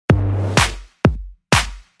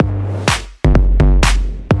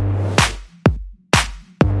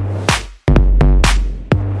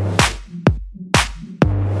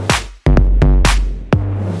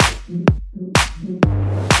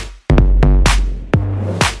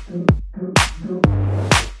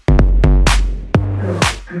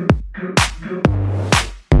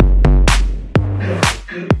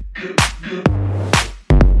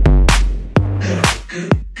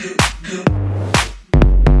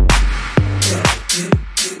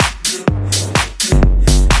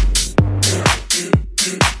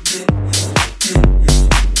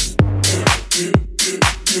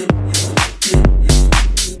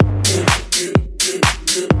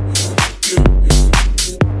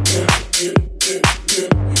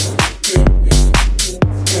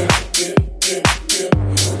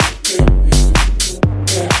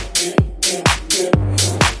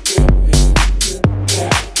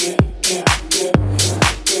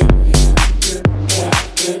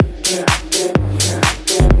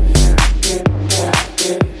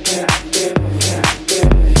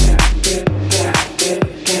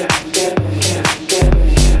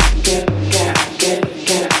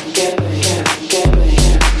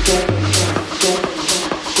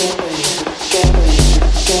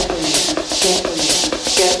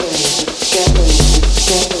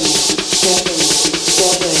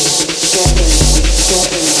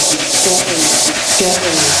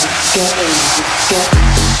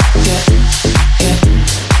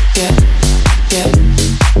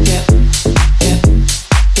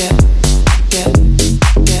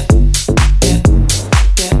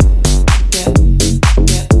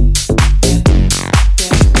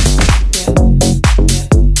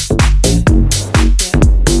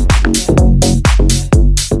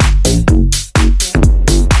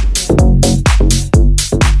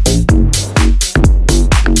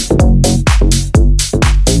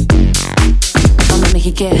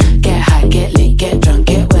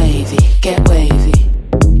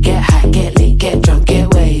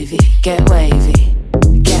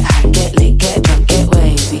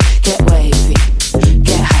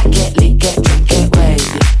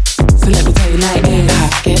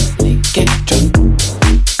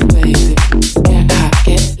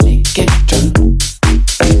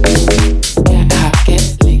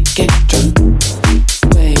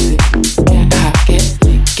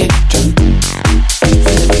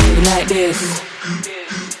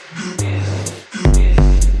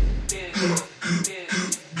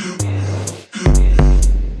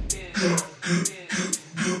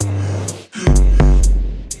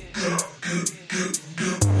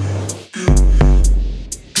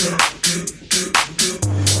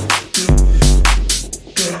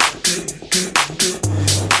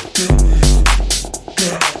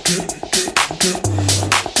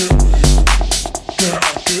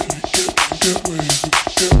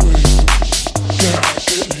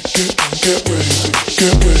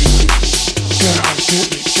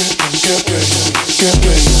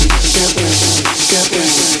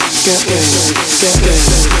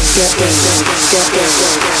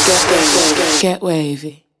Get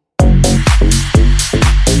wavy.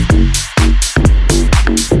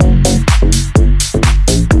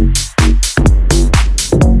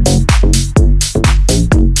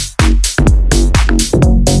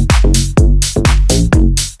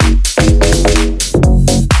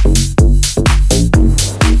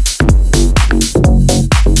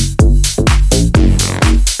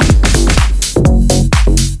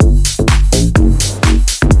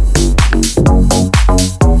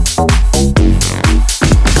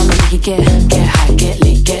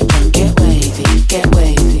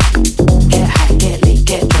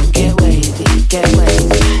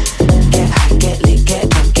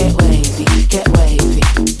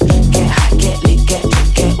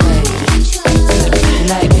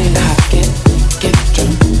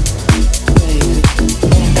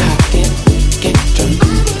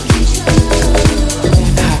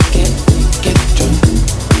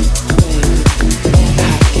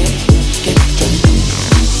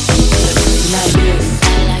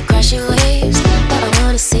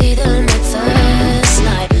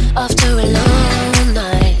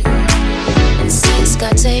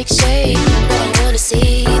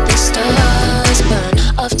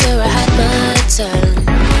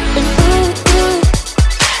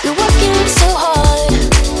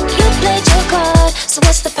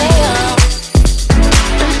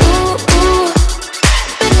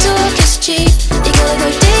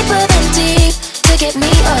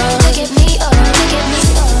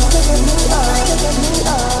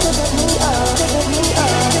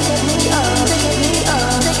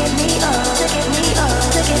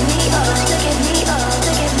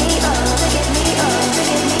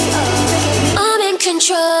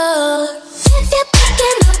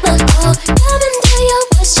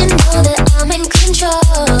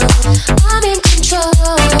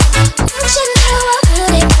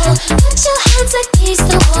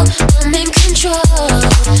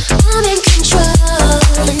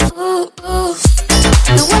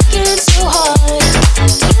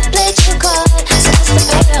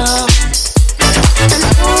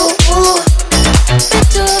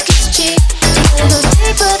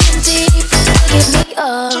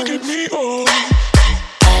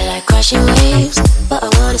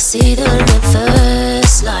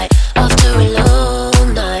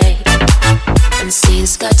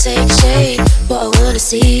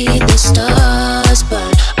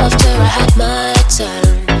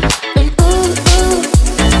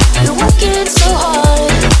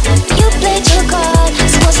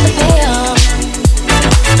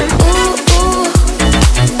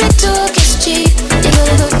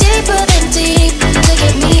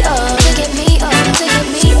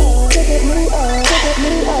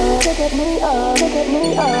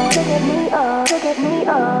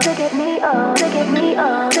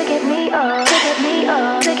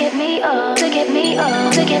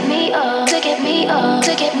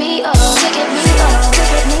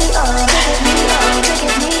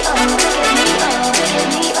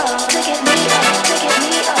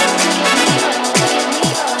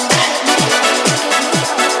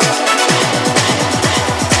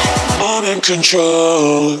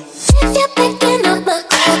 control. If you're picking up my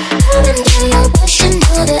call, come and do your best, you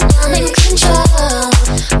know that I'm in control.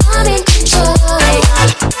 I'm in control.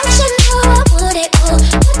 Don't you know I want it all?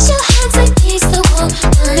 Put your hands against the wall.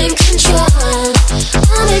 I'm in control.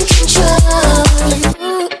 I'm in control.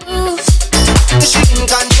 Ooh. She in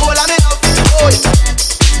control of me now. Oh,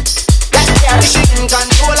 yeah. She in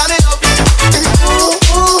control of me now.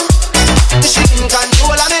 Ooh. She in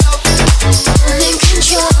control of me now. I'm in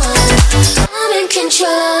control. I'm in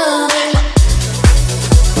control.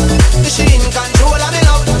 She in control of me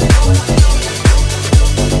now.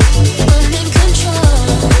 I'm in control.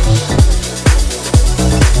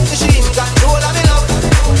 She in control of me now.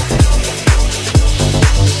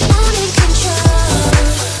 I'm in control.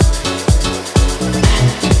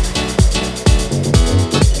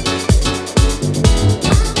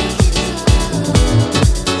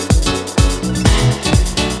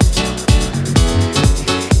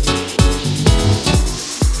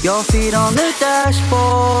 Your feet on the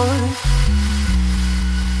dashboard,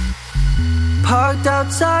 parked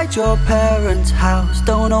outside your parents' house.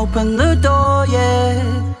 Don't open the door yet.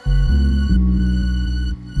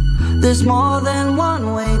 There's more than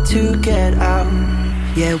one way to get out.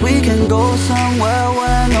 Yeah, we can go somewhere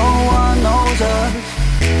where no one knows us.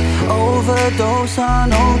 Overdose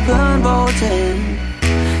on open roads and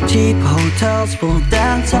cheap hotels will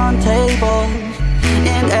dance on tables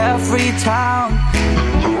in every town.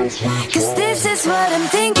 'Cause this is what I'm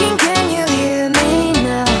thinking, can you hear me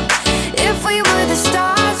now? If we were the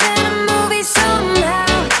stars in a movie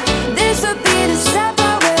somehow, this would be the step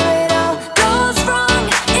where it all goes wrong.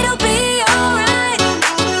 It'll be alright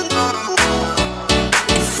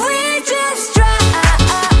if we just drive.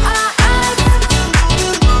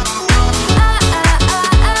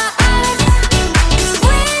 If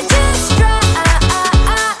we just drive.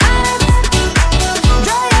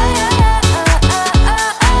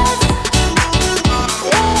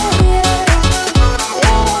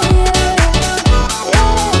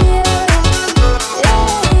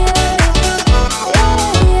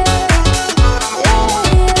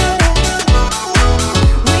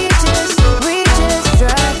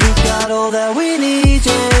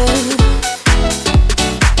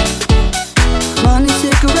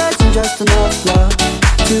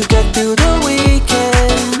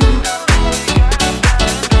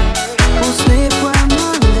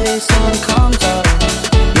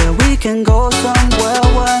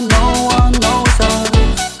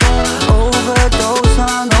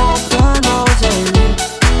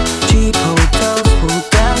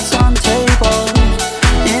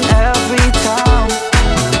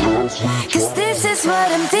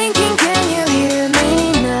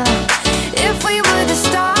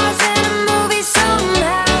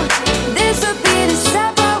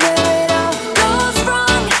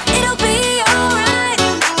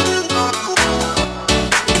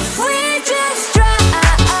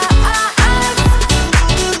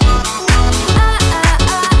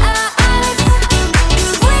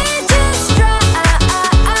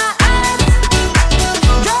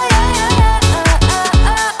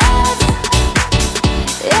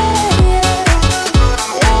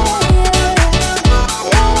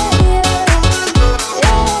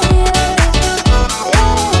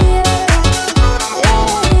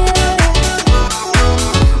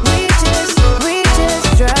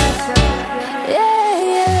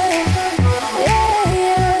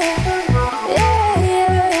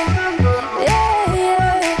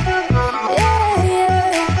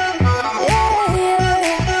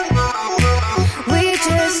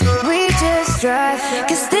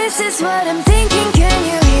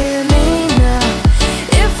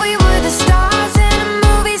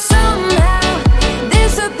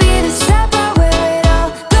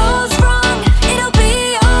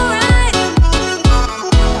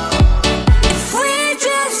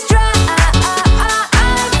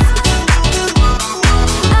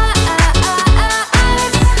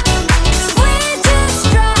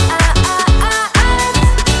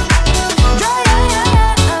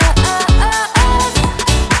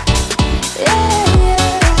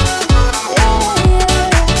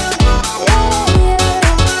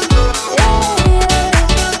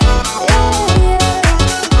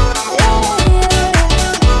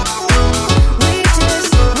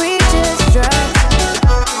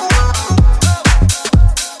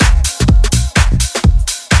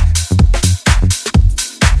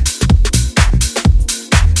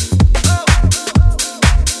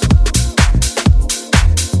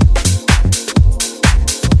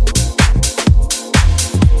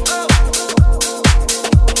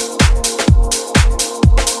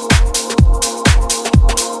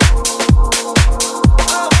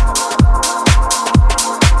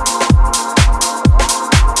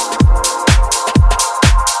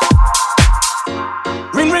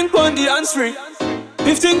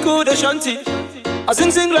 shanty. I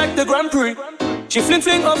sing like the Grand Prix. She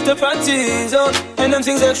fling off the panties, oh, and them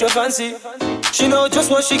things extra fancy. She know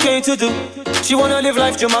just what she came to do. She wanna live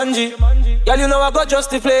life Jumanji. Girl, you know I got just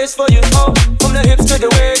the place for you. Oh, from the hips to the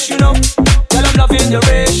waist, you know. Girl, I'm loving the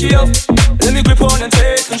ratio. Let me grip on and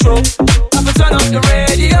take control. I can turn up the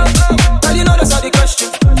radio. Oh, girl, you know that's not the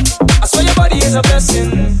question. I swear your body is a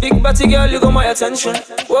blessing. Big body girl, you got my attention.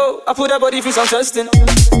 Whoa, I put that body for some testing.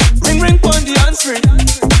 Ring on the answer.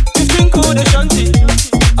 15 code the shanty.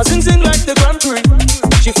 I sing like the Grand Prix.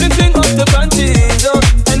 She fling off the panties, oh,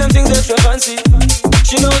 and them things extra fancy.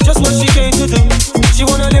 She know just what she came to do. She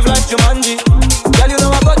wanna live like Jumanji. Girl, you know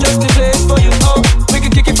I got just the place for you. Oh, we can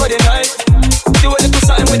kick it for the night. Do a little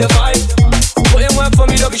something with the vibe. Put in work for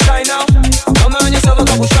me, don't be shy now. Come on yourself a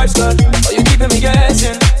couple stripes, girl. Oh, you keeping me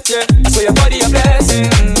guessing. Yeah, I swear your body a blessing.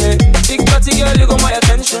 Yeah. Big party girl, you got my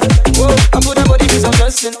attention. Whoa, I put that body for some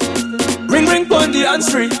testing. Ring on the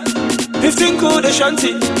answer. 15 code the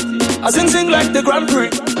shanty. I sing like the Grand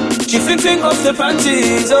Prix. She fling off the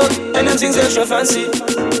panties, oh, and them things extra fancy.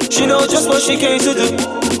 She know just what she came to do.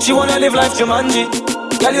 She wanna live life Jumanji.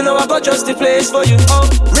 Girl, you know I got just the place for you. Oh,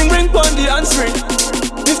 ring on the answering.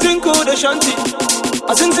 15 code the shanty.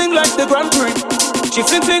 I sing like the Grand Prix. She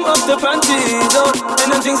fling off the panties, oh,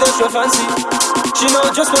 and them things extra fancy. She know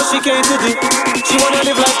just what she came to do. She wanna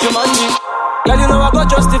live life Jumanji. Girl, you know I got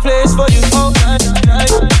just the place for you. Oh, night,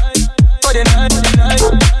 for the night, night,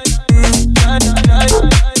 night, night,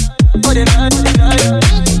 for the night, night,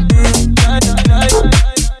 night, night,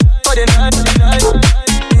 for the night, night,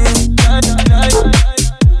 night, night,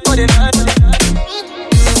 for the night,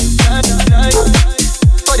 night, night,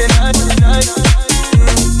 for the night, night,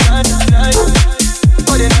 night, night,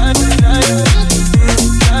 for the night, night,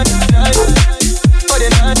 night, night, for the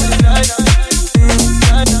night, night,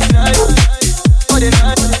 night, for the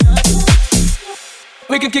night.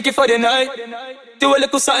 We can kick it for the night. Do a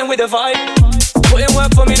little something with the vibe. Put in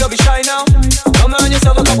work for me, don't be shy now. Come on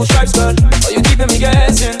yourself a couple stripes, girl. Oh, you keeping me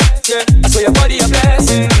guessing. Yeah, I swear your body a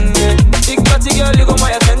blessing. Yeah, big party girl, you got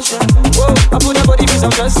my attention. Whoa, I put that body for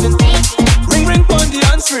some testing. Ring on the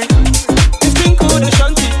answer. 15 code the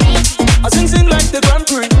shanty. I sing like the Grand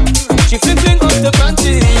Prix. She fling off the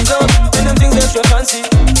panties, oh, and them things extra fancy.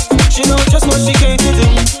 She know just what she came to do.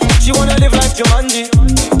 She wanna live like Jumanji.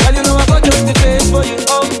 Girl, you know I got just the place for you.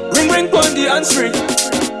 Oh, ring on the answer.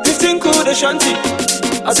 15 code the shanty.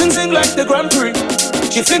 I sing like the Grand Prix.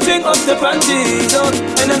 She fling off the panties, oh,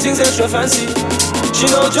 and them things extra fancy. She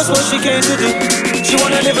know just what she came to do. She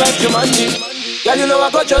wanna live like Jumanji. Girl, you know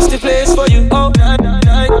I got just the place for you. Oh, night,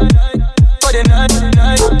 night, for the night,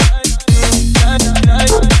 night, night,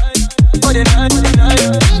 night, for the night, night,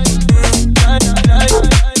 night, night,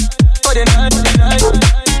 for the night, night,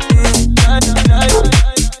 night, night,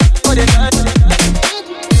 for the night,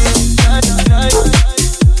 night, night,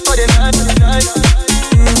 for the night, night,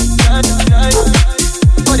 night, night,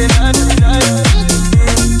 for the night, night,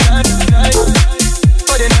 night, night,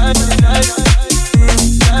 for the night, night,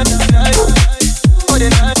 night, night, for the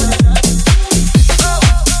night.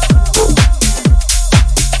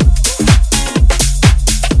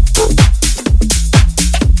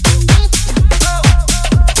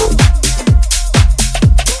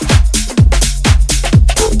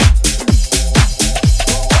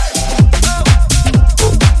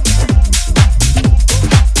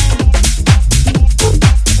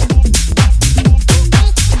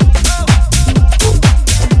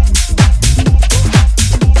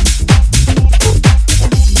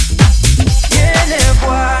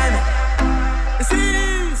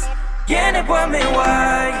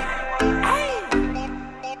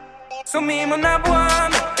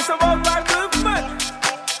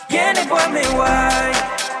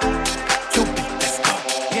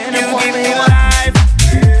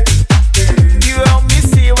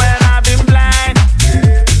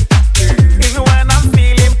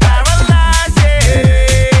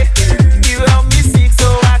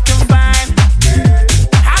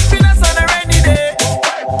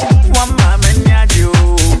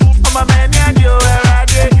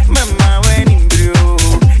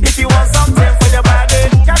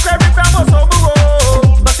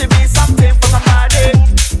 Something for somebody.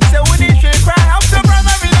 So when you should cry, help your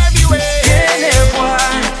brother in every way.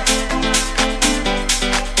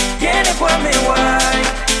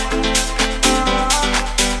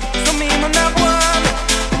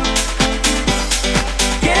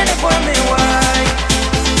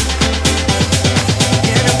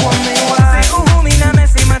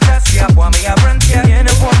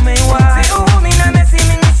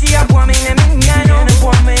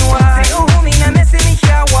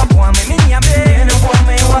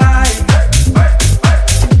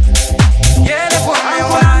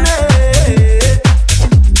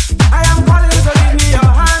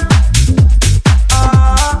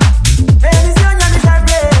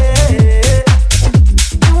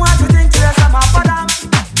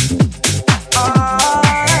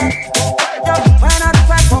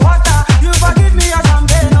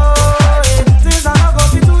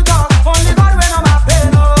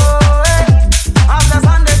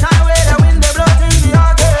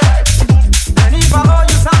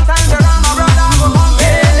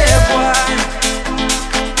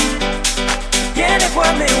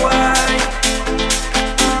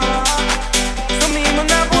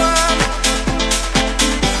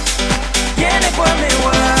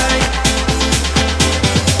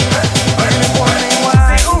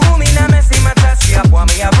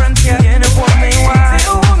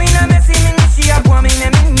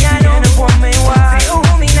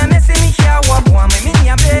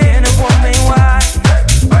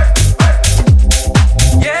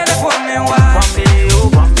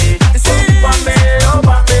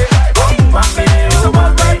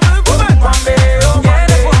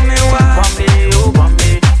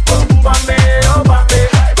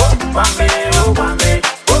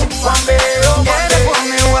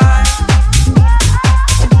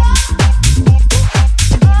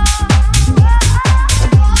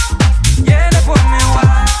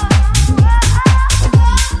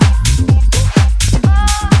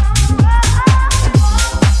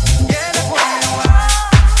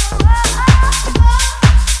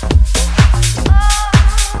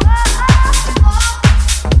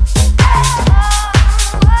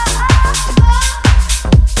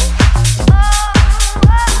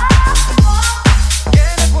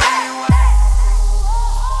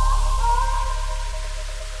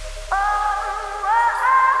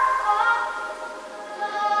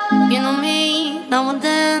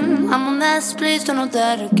 ways to know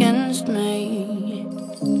that against me.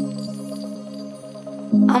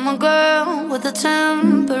 I'm a girl with a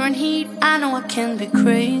temper and heat. I know I can be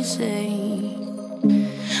crazy,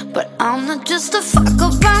 but I'm not just a fuck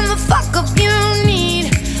up, I'm the fuck up you need.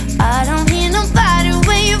 I don't hear nobody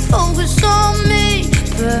when you focus on me.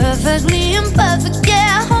 Perfectly imperfect,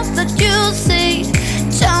 yeah, I hope that you see.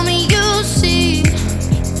 Tell me you see,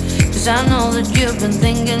 'cause I know that you've been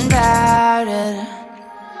thinking about it.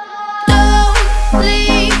 Don't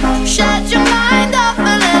leave, shut your mind off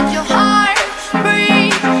and let your heart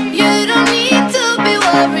breathe. You don't need to be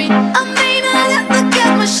worried. I may not ever get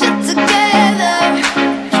my shit together,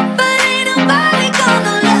 but ain't nobody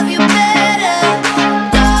gonna love you better.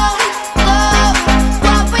 Don't go,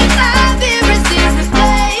 what we have here is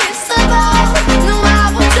irreplaceable. No, I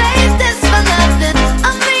won't trade this for nothing.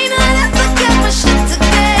 I may not ever get my shit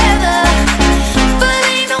together, but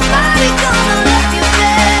ain't nobody gonna love you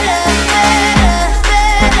better, better,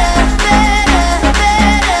 better, better,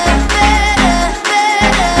 better, better,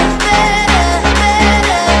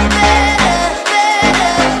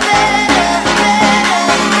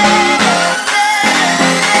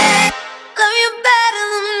 love you better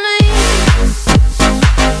than me.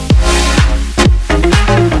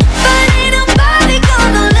 But ain't nobody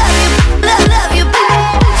gonna love you better.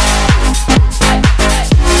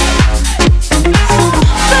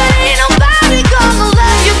 But ain't nobody gonna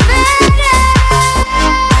love you better.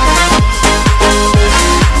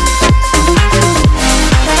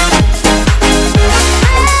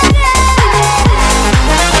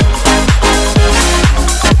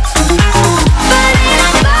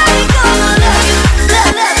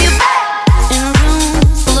 In a room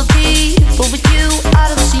full of people, with you, I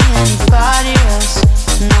don't see anybody else.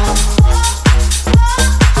 No.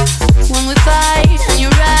 When we fight and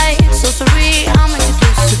you're right, so sorry, I make it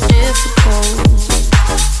just so difficult.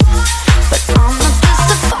 But I'm not just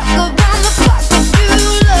a fuck up, I'm the fuck up you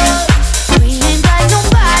love. We ain't like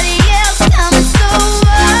nobody else, tell me so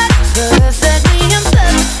what? Perfectly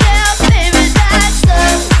imperfect, yeah, baby, that's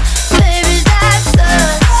us. Baby, that's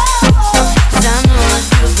us. 'Cause I know that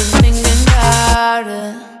you've been thinking about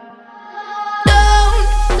it. Don't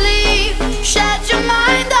leave, shut your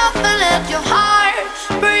mind off and let your heart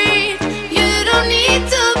breathe. You don't need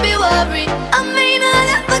to be worried. I may not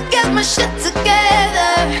ever get my shit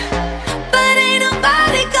together, but ain't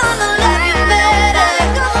nobody gonna love you better.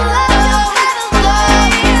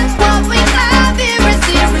 What we have here is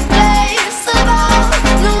irreplaceable.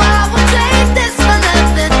 No, I won't trade this for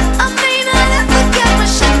nothing. I may not ever get my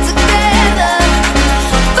shit together,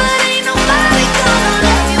 but ain't nobody gonna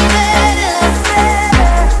love you better.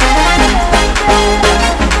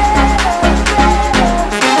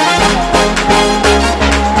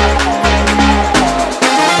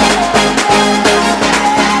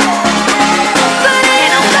 But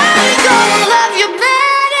ain't nobody gonna love you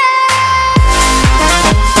better.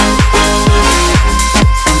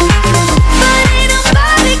 But ain't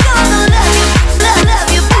nobody gonna love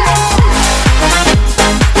you better.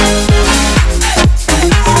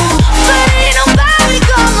 But ain't nobody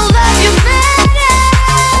gonna love you better.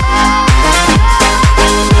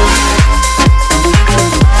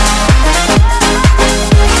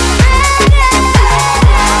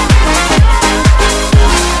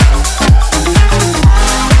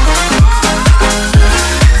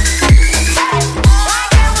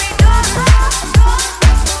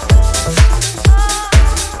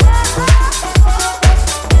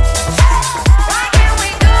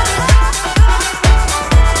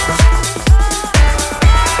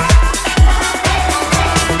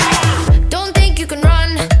 Don't think you can run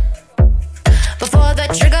before the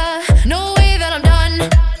trigger. No way that I'm done.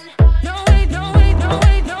 No way, no way, no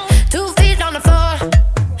way, no. 2 feet on the floor.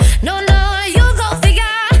 No, no, you go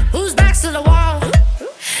figure. Who's back to the wall?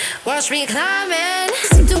 Watch me climbing.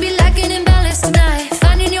 Seem to be lacking in balance tonight.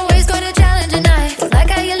 Finding your ways, got a challenge tonight. Like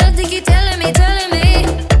how you love to keep telling me.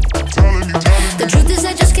 The truth is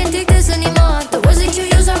I just can't take this anymore. The words that you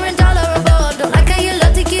use are intolerable. Don't like how you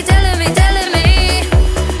love to keep telling me.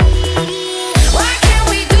 Why can't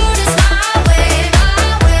we do this my way,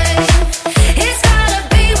 my way? It's gotta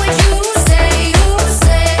be what you say, you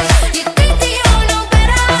say. You think that you know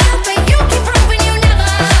better, but you keep proving you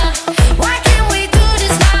never. Why can't we do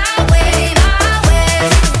this my way, my way?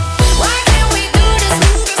 Why can't we do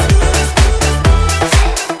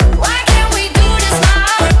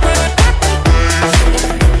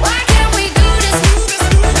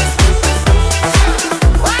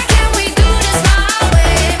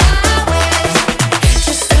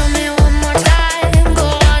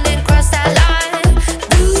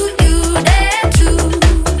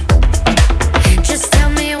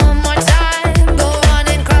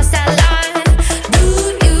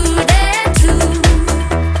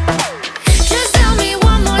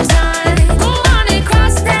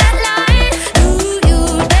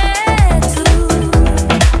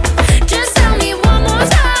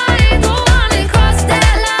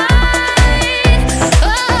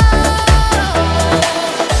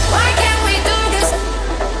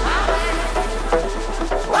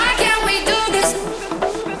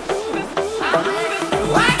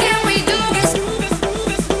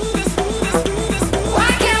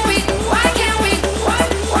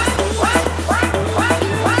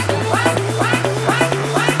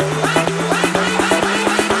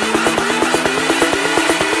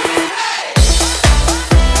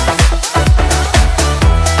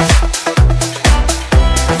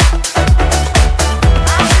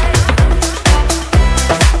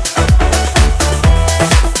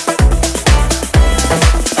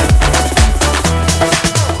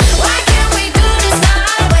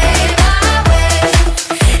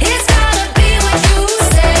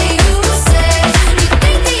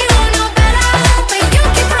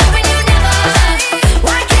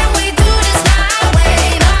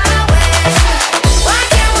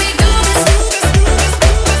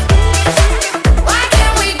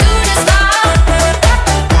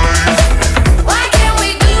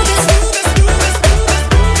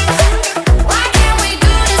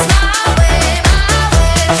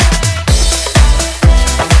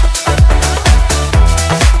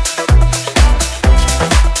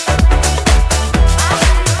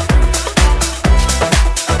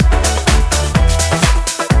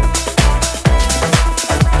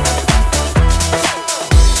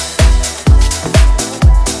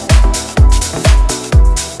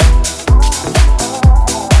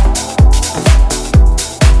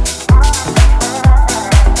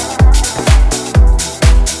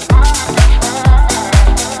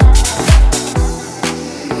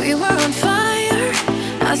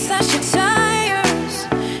I slash your tires.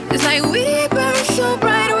 It's like we burn so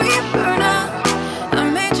bright, we burn up. I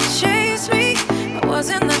made you chase me, I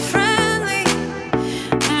wasn't that friendly.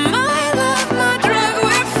 My love, my drug,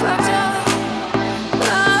 we're fucked up.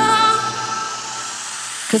 Oh.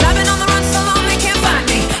 'Cause I've been on the run so long they can't find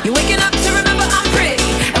me. You're waking up to remember I'm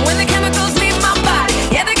pretty. And when the chemicals leave my body,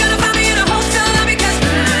 yeah, they're gonna find me in a hotel lobby. Because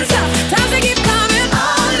tough times they keep coming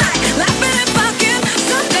all night, laughing and fucking.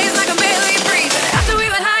 Some days like I'm barely breathing. After we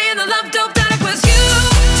were high and the love dope that it was you.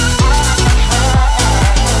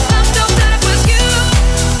 Love dope that it was you.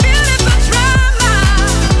 Beautiful drama.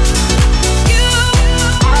 You.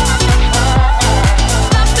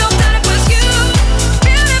 Love dope that it was you.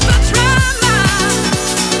 Beautiful drama.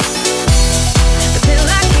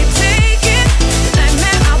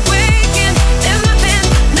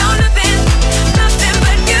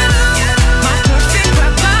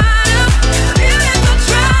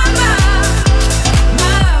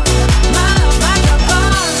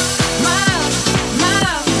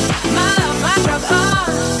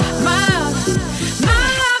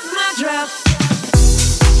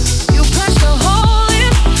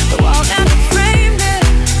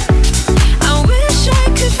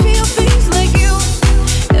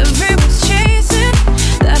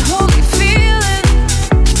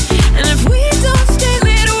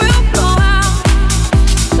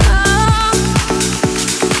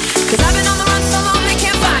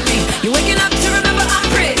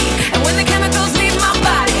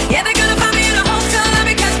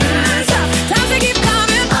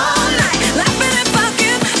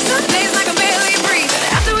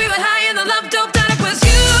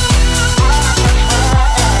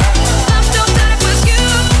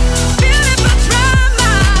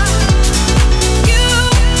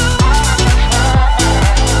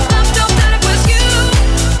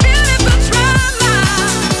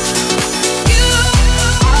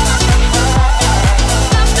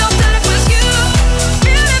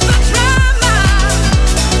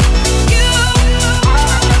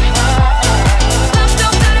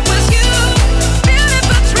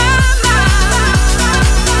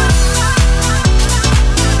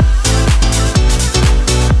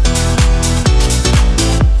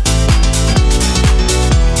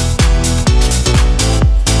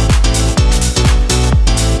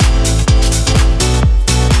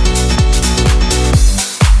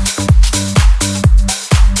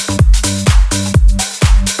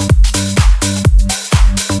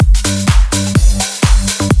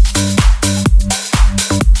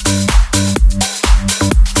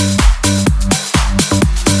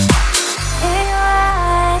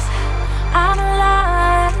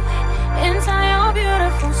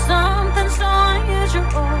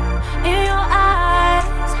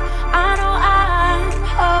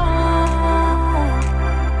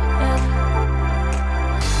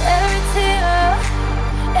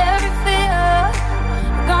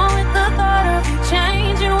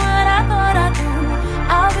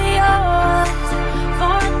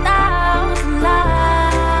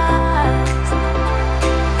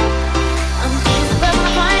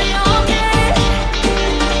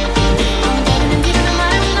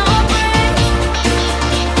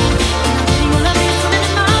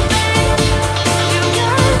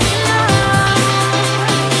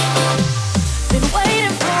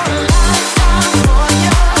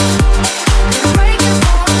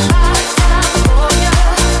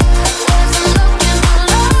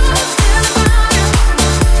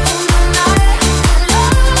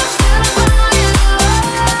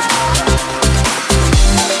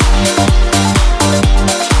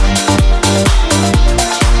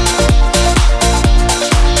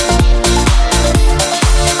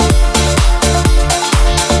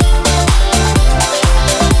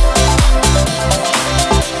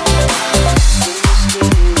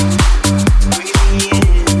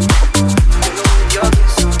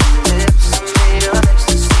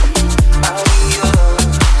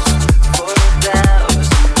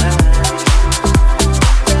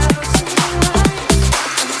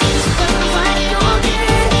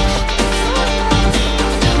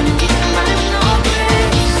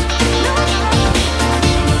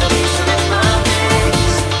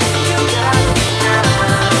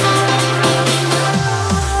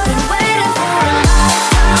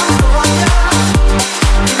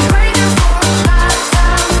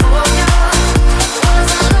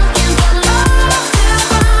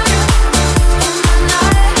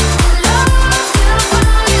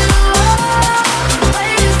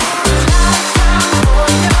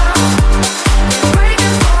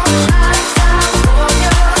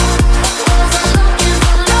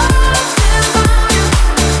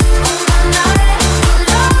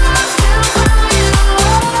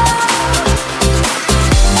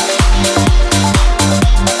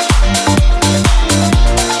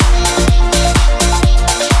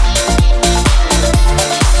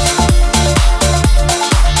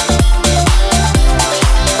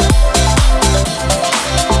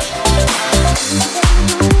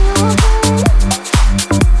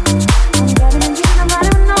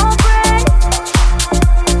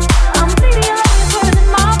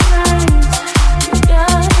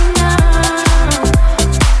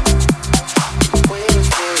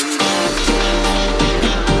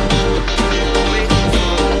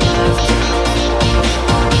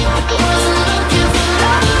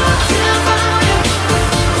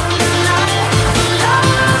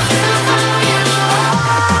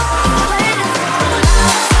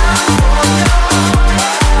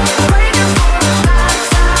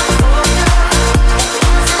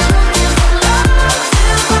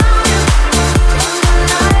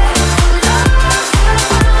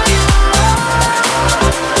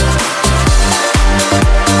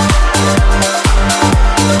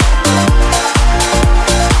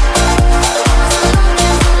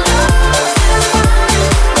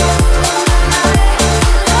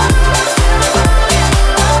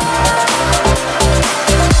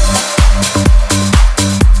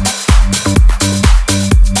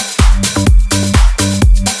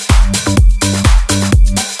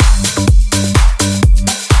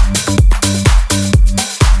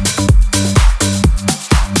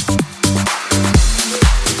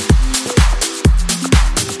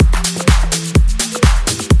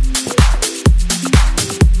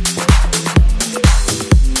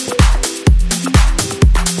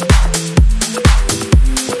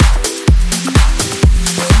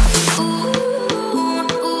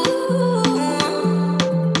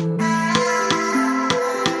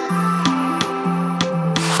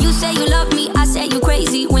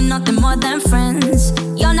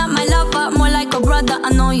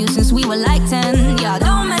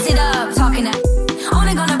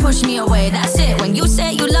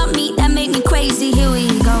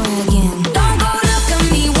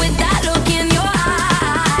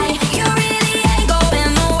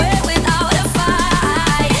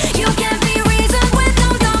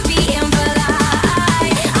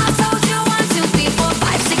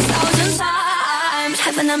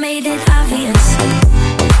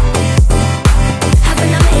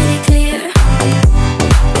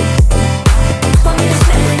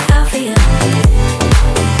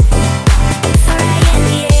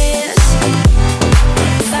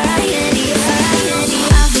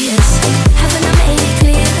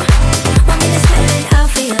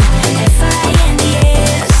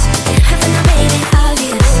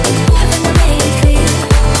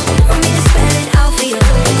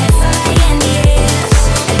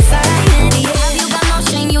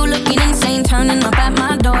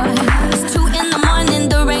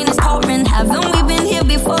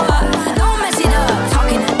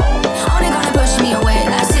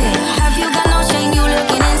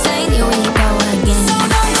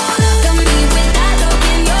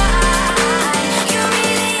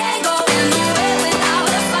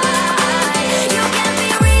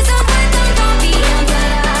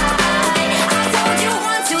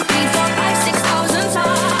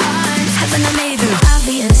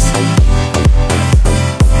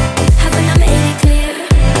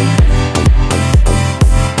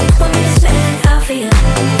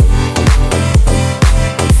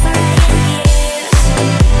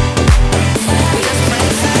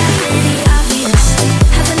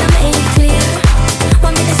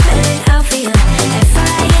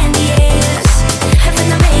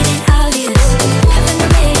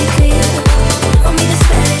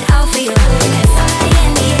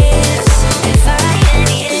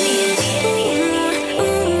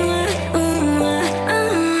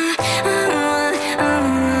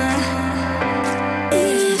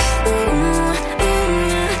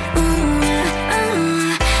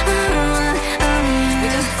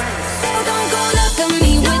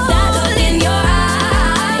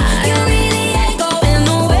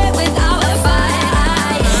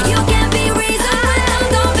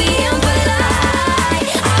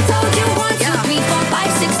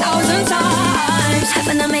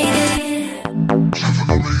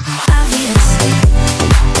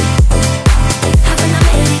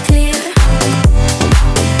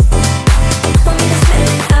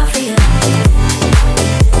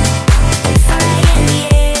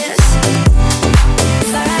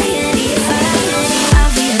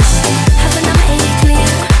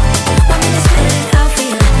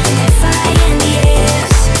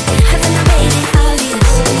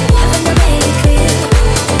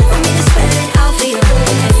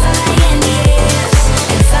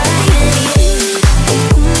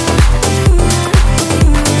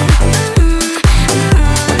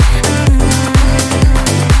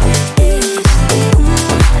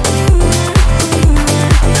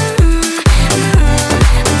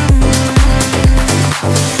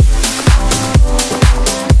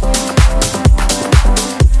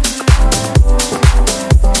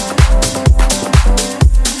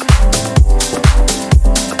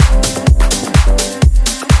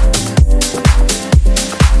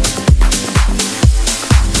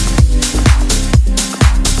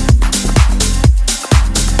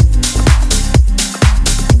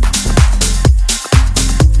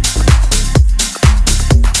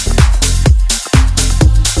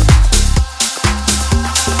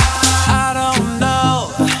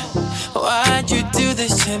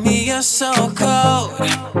 you're so cold.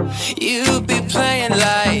 You be playing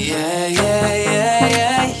like yeah, yeah, yeah,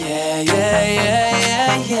 yeah, yeah, yeah, yeah,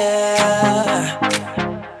 yeah, yeah.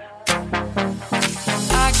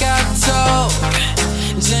 I got told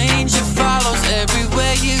danger follows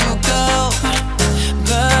everywhere you go,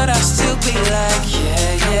 but I still be like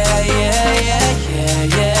yeah, yeah, yeah, yeah, yeah,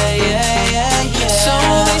 yeah, yeah, yeah, yeah. So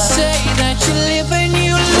they say that you live and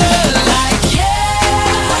you learn like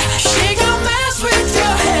yeah, she gon' mess with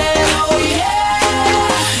your head, oh yeah,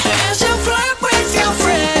 and she'll flirt with your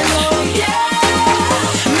friend, oh yeah,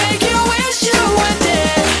 make you wish you were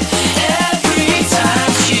dead. Every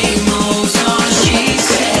time she moves on, she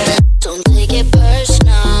said, don't take it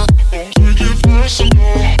personal. Don't take it personal.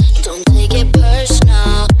 Don't take it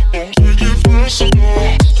personal.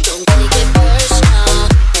 Don't take it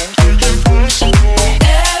personal.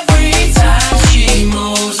 every time she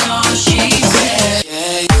moves on, she said,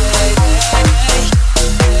 yeah, yeah,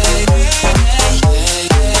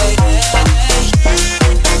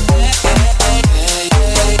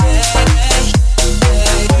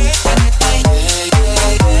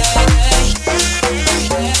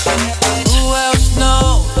 who else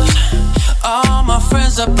knows? All my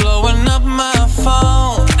friends are blowing up my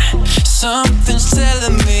phone. Something's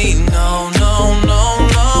telling me no, no, no,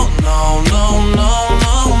 no, no, no, no,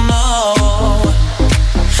 no, no.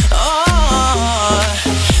 Oh,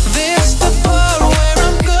 this the part where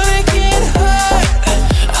I'm gonna get hurt.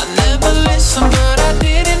 I never listened, but I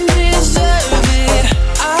didn't deserve it.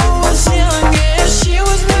 I was young and she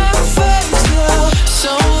was my first love.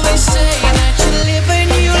 So they say that you live and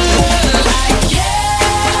you learn like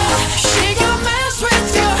yeah, she gon' mess with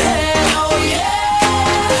your head, oh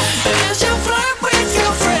yeah, and she'll flirt with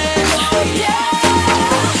your friend, oh yeah,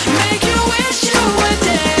 make you wish you were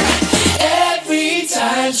dead. Every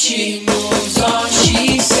time she moves on,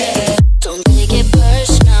 she said, Don't take it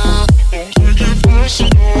personal. Don't take it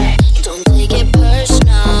personal. Don't take it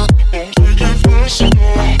personal.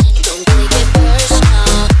 Don't take it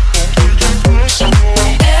personal. Don't take it personal.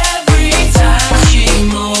 every time she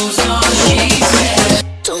moves on, she said,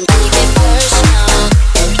 Don't take it personal.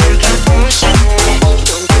 Don't take it personal.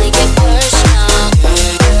 Don't take it personal.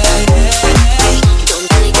 Don't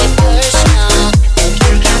take it personal.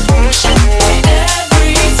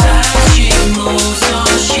 every time she moves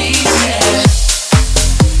on, she said.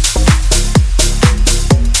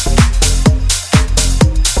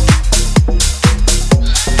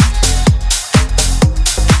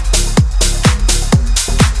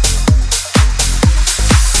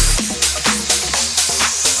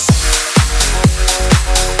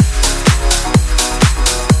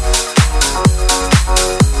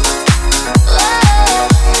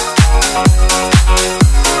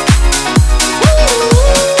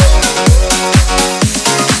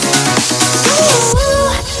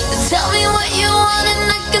 Tell me what you want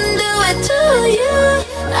and I can do it to you.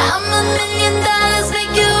 I'm $1,000,000,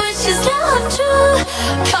 make your wishes come true.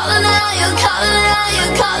 Calling out, you're calling out,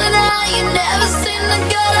 you're calling out. You never seen a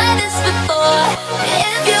girl like this before.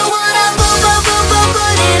 If you wanna put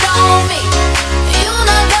it on me, you're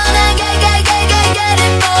not gonna get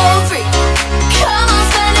it for free. Come on,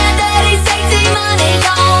 spend that dirty, sexy money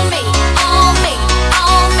on me, on me,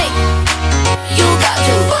 on me. You got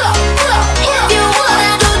to pull up, pull up. If you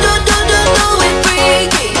wanna do it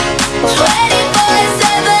freaky,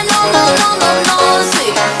 24/7, no,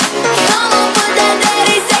 see. Come on, put that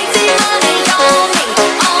dirty, sexy money on me,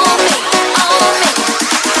 on me, on me.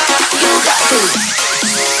 You got to pull up.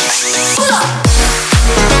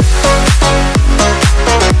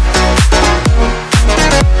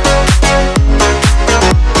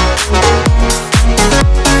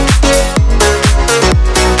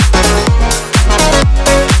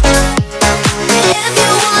 If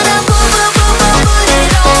you wanna put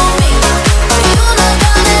it on me, you're not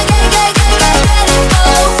gonna get it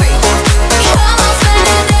for free. Come on, spend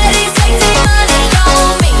that dirty, sexy money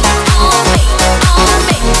on me, on me, on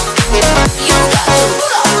me. You got to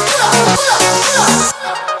pull up.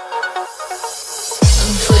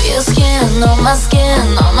 Put your skin on my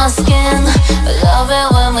skin, on my skin. Love it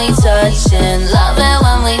when we touchin', love it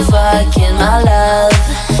when we fucking, my love.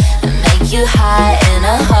 Make you high in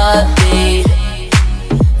a heartbeat.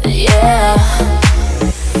 Yeah.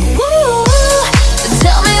 Woo.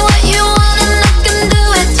 Tell me what you want and I can do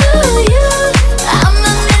it to you. I'm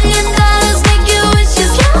 $1,000,000, make your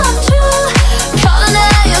wishes come true. Calling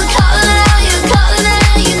out, you're calling out, you're calling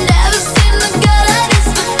out. You never seen a girl like this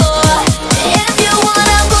before. If you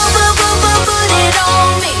wanna put it on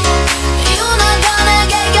me, you're not gonna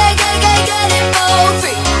get it for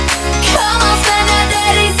free. Come on, spend that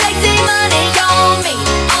dirty, sexy money on me.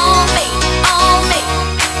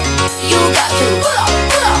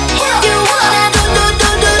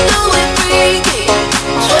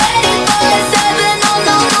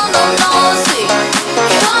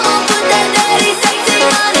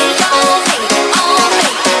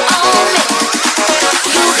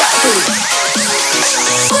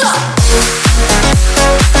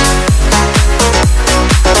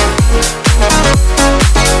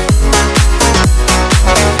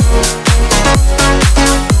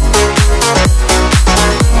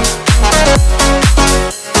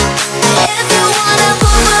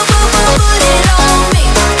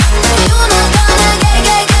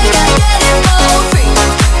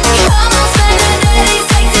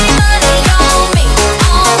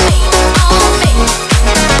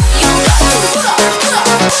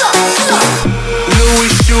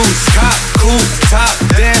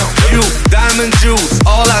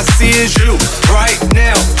 All I see is you, right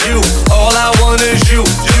now, you. All I want is you,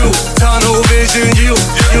 you. Tunnel vision, you.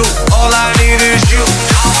 All I need is you.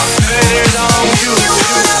 I'ma put it on you.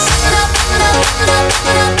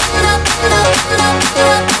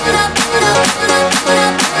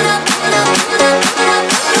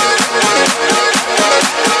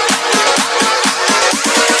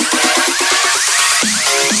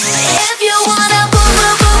 If you wanna put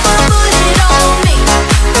it on me,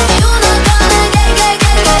 you know gonna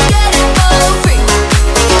get it for free.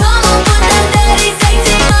 Come on, put that dirty,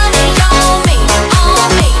 sexy money on me, on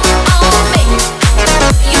me, on me.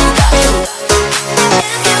 You got to.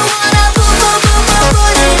 If you wanna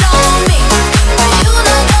put it on me, you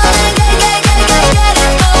know gonna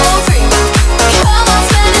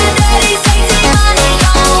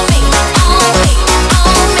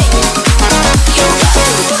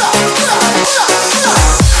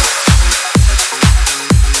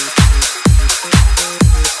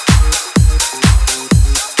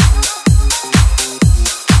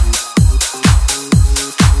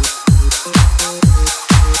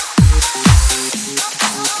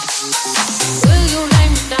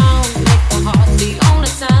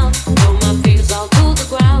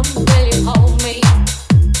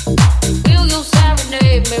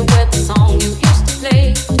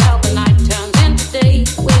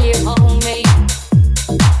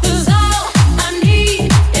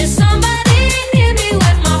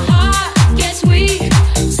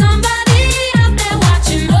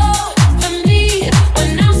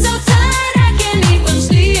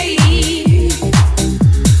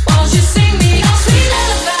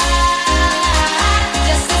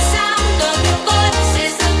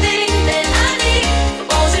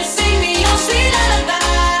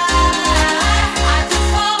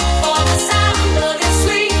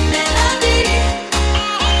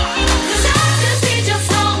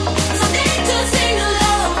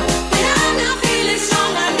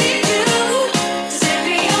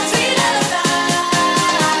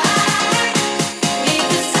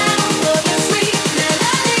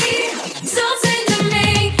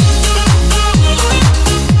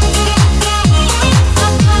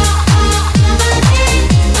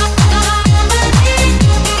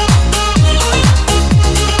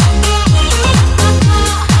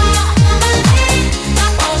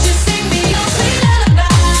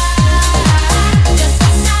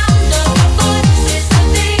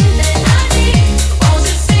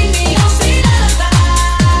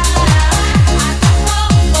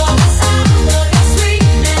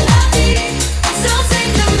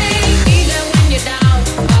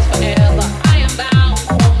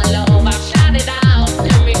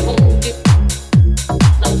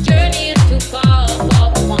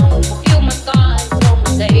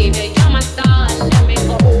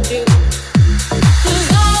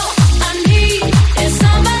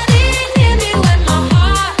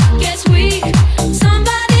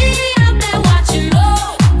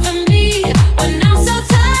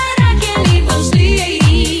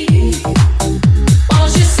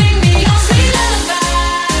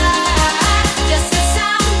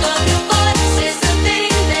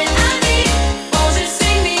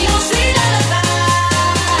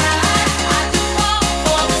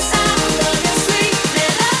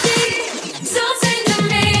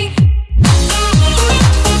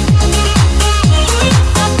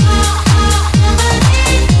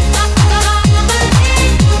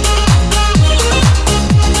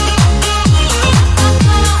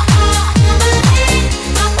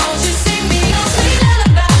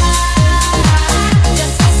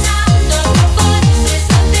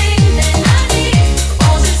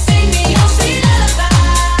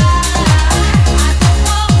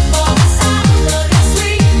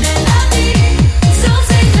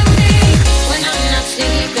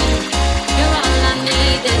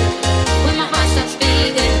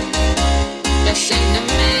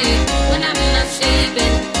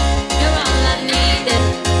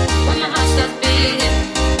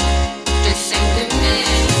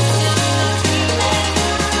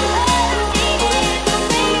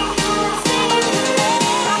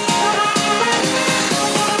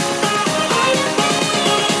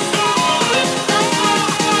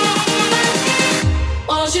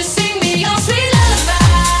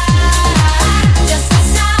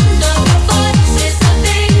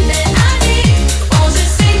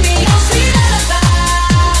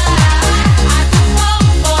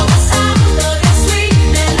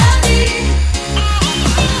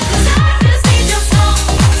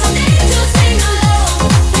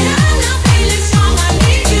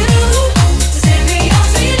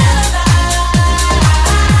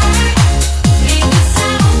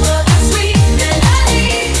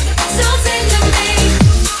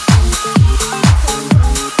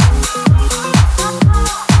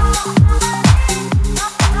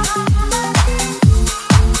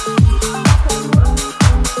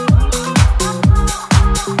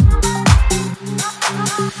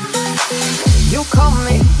You call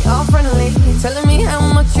me, all friendly, telling me how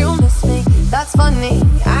much you miss me. That's funny,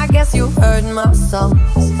 I guess you heard my songs.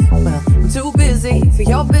 Well, I'm too busy for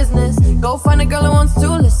your business. Go find a girl who wants to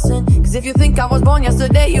listen. Cause if you think I was born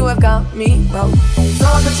yesterday, you have got me wrong. So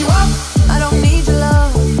I cut you off, I don't need your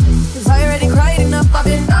love. Cause I already cried enough, I've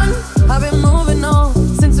been done. I've been moving on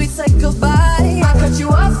since we said goodbye. I cut you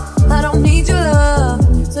off, I don't need your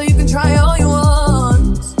love. So you can try all you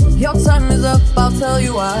want. Your time is up, I'll tell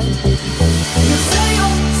you why. You say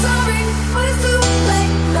you're sorry, but it's too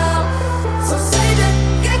late now. So save it,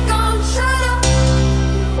 get gone, shut up.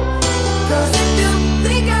 Cause if you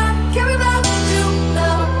think I care about you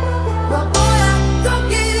now, well boy, I don't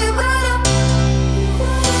give it up.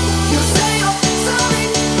 You say you're sorry,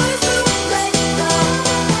 but it's too late now.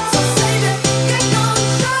 So save it, get gone,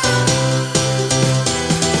 shut up.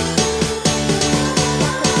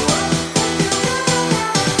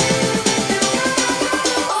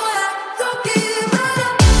 Boy, I don't give it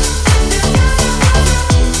up.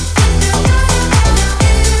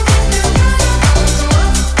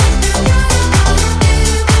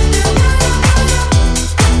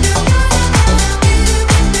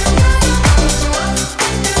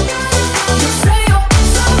 You say you're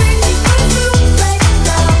sorry, but it's too late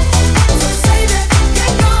now. So save it,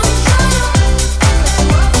 get gone, shut up.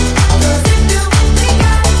 Cause if you think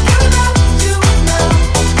I care about you now,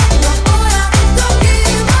 well boy, I don't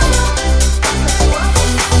give it up.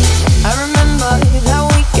 I remember that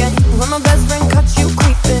weekend when my best friend caught you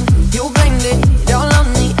creeping. You blamed it all on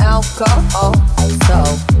the alcohol. So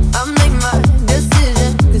I made my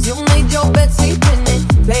decision, cause you made your bed sleeping in.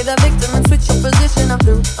 Play the victim and switch your position. I'm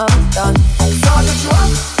through, I'm done. So I cut you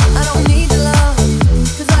off, I don't need your love.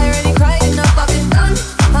 Cause I already cried enough, I've been done.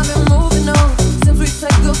 I've been moving on since we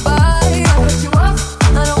said goodbye. I cut you off,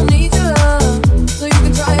 I don't need your love. So you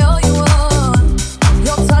can try all you want.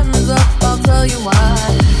 Your time is up, I'll tell you why.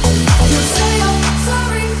 You say you're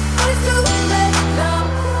sorry, but it's too late now.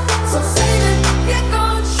 So save it, get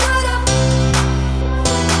gone, shut up.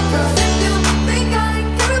 Cause if you think I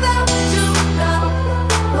care about you now,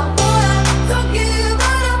 well boy, I don't give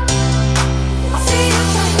it up. I see you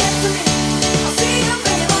trying to get to me, I see you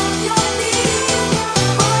begging on your knees.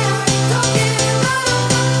 Boy, I don't give it up.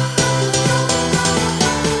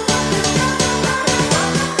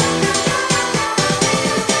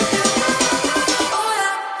 Boy,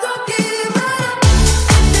 I don't give it up.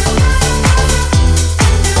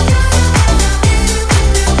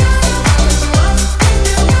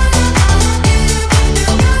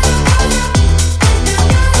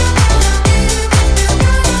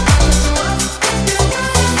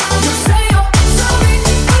 You say you're sorry,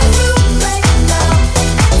 but it's too late now.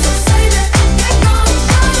 So save it, get gone,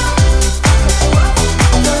 shut up.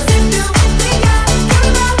 Cause if you think I care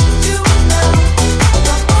about you now,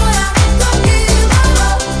 well boy, I don't give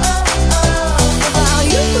up. About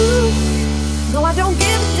you, no I don't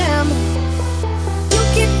give a damn. You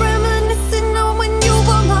keep reminiscing on when you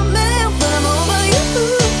were my man, but I'm over you.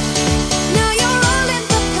 Now you're all in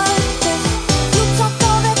the past. You talk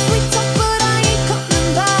all that sweet talk, but I ain't coming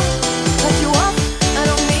back. Cut you off, I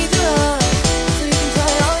don't need your love. So you can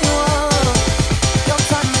try all you want. Your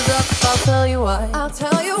time is up, I'll tell you why. I'll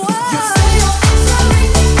tell you why. You say you're sorry,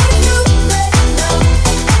 but it's too late now.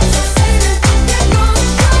 So save it, get gone,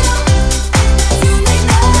 shut up. You may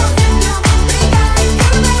know if you think I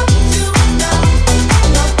care about you now.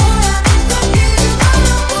 No boy, I don't give it up.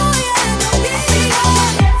 Boy, I don't give it up.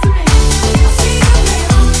 I see you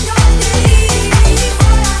begging on your knees.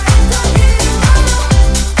 Boy, I don't give it up.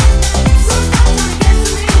 So stop trying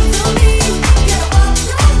to get to me. Get off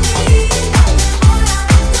your knees. Boy,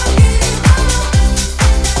 I don't give it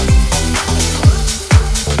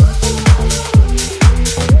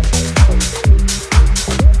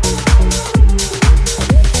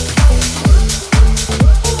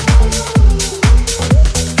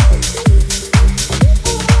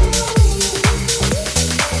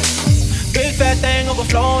Big fat thing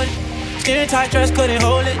overflowing. Skin tight dress couldn't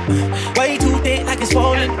hold it. Way too thick like it's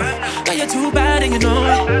swollen. Now you're too bad and you know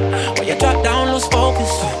it. When you drop down, lose focus.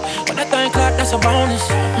 When that thing clap, that's a bonus.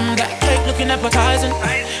 That cake looking appetizing.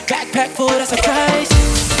 Backpack full, that's a price.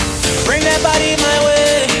 Bring that body my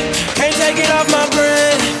way. Can't take it off my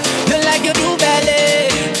brain. Look like you do ballet.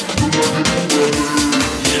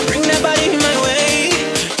 Bring that body my way.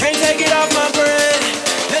 Can't take it off my brain.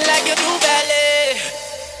 Look like you do ballet.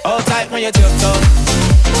 Hold tight when you tiptoe.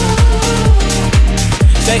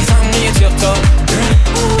 Say something when you tiptoe.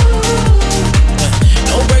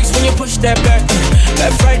 No brakes when you push that back.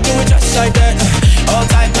 Left, right, do it just like that. Hold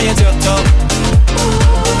tight when you tiptoe.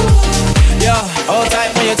 Yeah, hold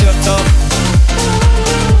tight when you tiptoe.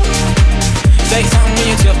 Say something when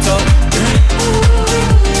you tiptoe.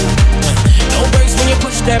 No brakes when you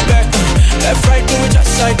push that back. Left, right, do it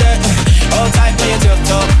just like that. All tight when you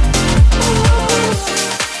tiptoe.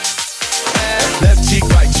 Left cheek,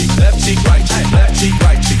 right cheek, left cheek, right cheek, left cheek,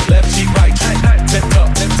 right cheek, left cheek, right cheek. Tip top,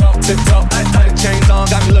 tip top, tip top. Chains on,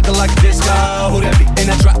 got me looking like a disco. Who that be? In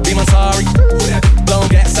that drop, be my sorry. Who that be? Blown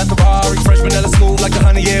gas at the Ferrari. Fresh vanilla smooth like the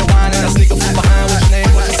honey, yeah, wine. And I sneak up from behind. What's your name?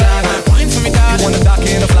 What's your sign? Wine for me, dog. You wanna dock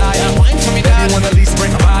in a fly out? Wine for me, dog. You wanna lease, bring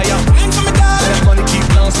a buy out? Wine for me, dog. That money keep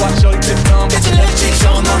blowing, so I show you tip tongue. Get your left cheek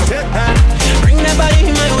showing on tip. Bring that body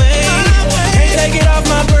my way. Can't take it off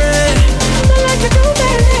my brain. I like you do,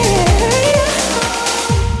 baby.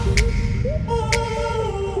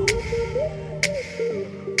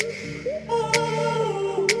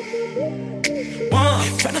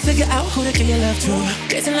 Tryna figure out who to give your love to.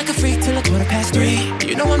 Dancing like a freak till 3:15.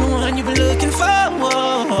 You know I'm the one you've been looking for.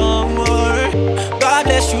 God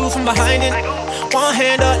bless you from behind it. One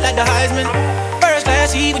hand up like the Heisman. First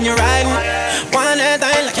class seat when you're riding. One that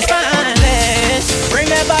thing like you're spineless. Bring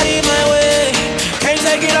that body my way. Can't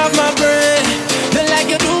take it off my brain. Look like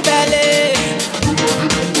you do ballet.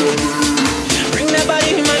 Bring that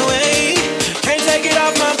body my way. Can't take it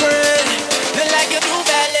off my brain. Look like you do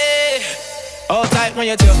ballet. All tight when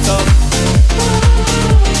you tiptoe.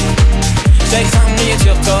 Say something when you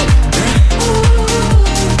tiptoe.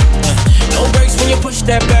 No brakes when you push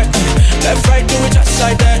that back. Left, right, do it just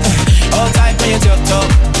like that. All tight when you tiptoe.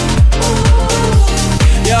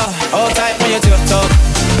 Yeah, all tight when you tiptoe.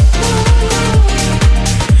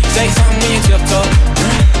 Say something when you tiptoe.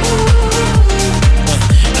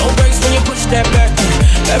 No brakes when you push that back.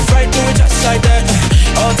 Left, right, do it just like that.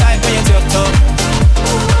 All tight when you tiptoe.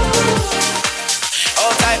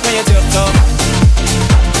 All tight when you tiptoe.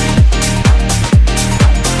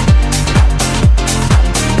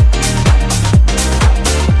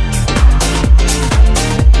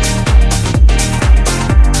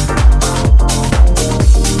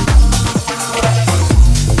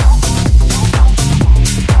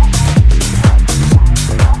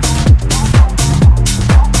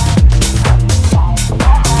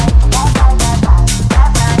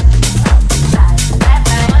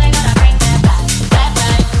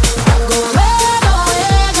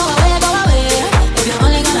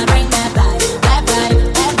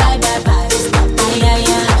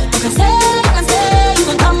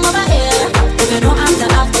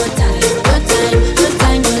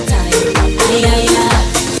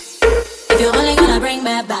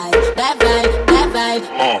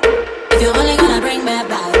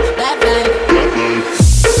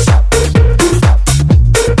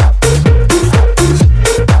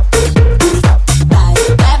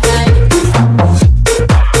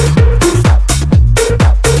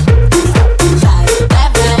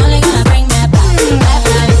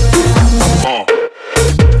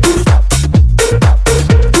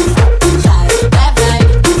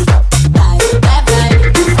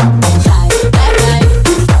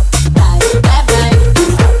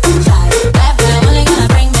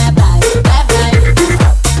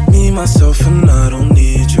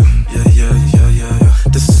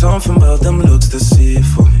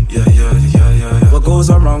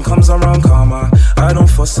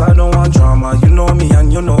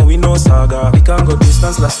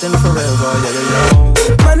 Lasting forever, yeah, yeah,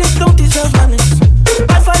 yeah. Manish don't deserve manish.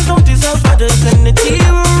 Bad vibes don't deserve others. Energy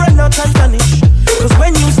will run out and vanish. Cause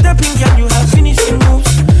when you step in, girl, you have finishing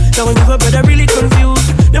moves. Now when you've a brother really confused.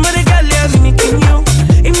 Them other girl, they are mimicking you.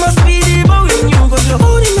 It must be the bow in you. Cause you're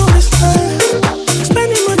holding all this time.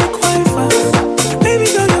 Spending money quite fast. Baby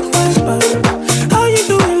girl, you're quite bad. How you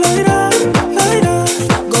doing like that, like that?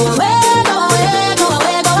 Go away, go away, go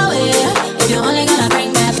away, go away. If you're only gonna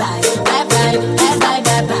bring that vibe, bad vibe, bad vibe,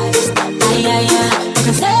 bad vibes. Ay, ay, ay. You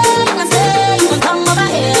can say, you can come over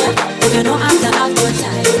here. If you don't have to have good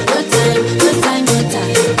time, good time, good time, good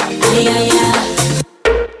time. Ay, ay, ay.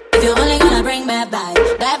 If you're only gonna bring that vibe.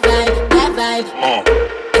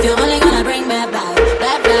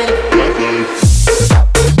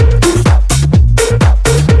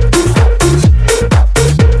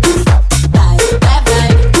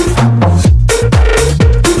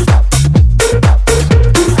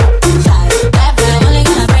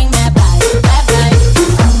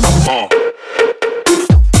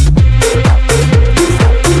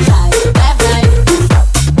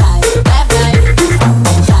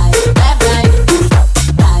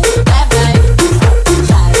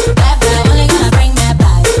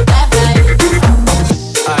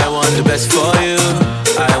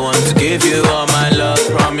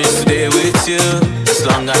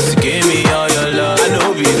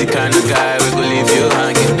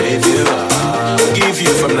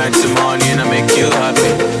 I make you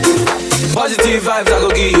happy. Positive vibes I go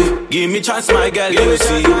give you. Give me chance, my girl, you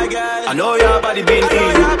see. I know your body been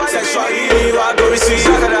in. Sexual healing, you are going to receive.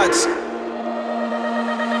 Look at that.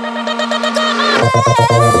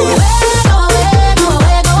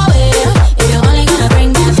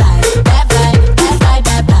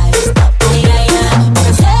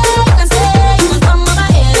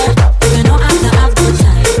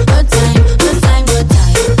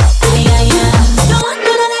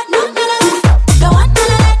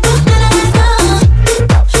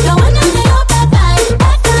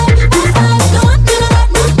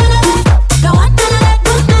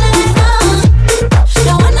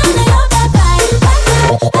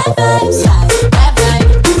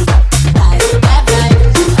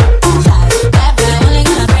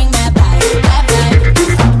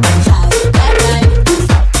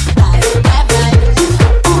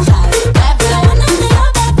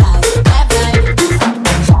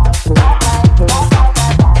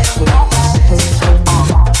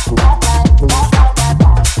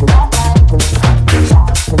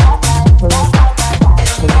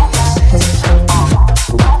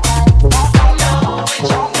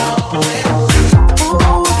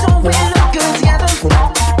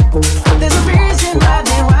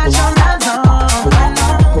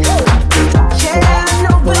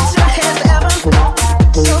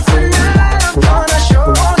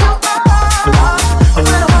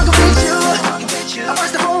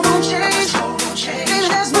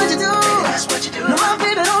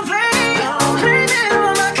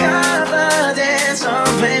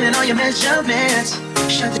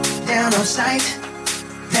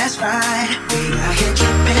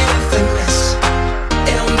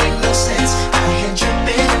 It don't make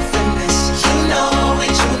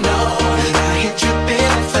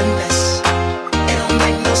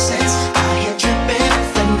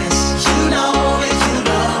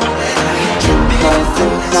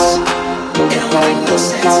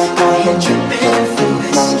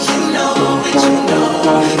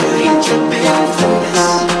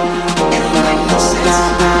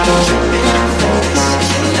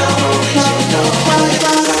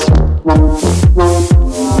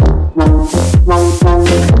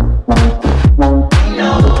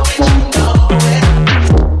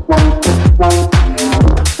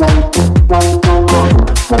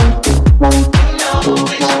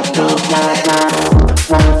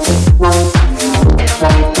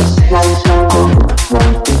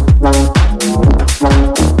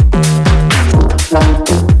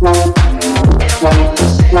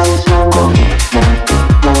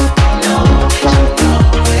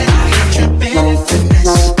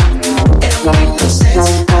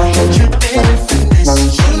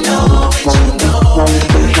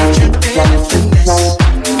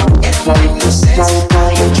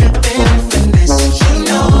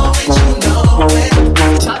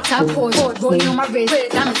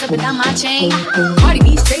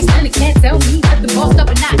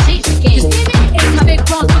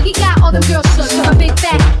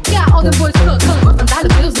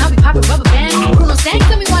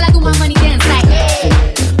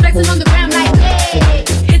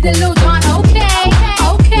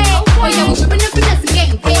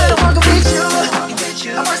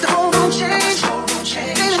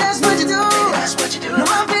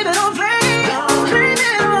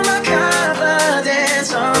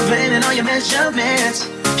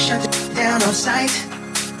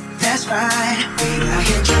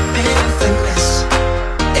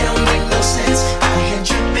no sense.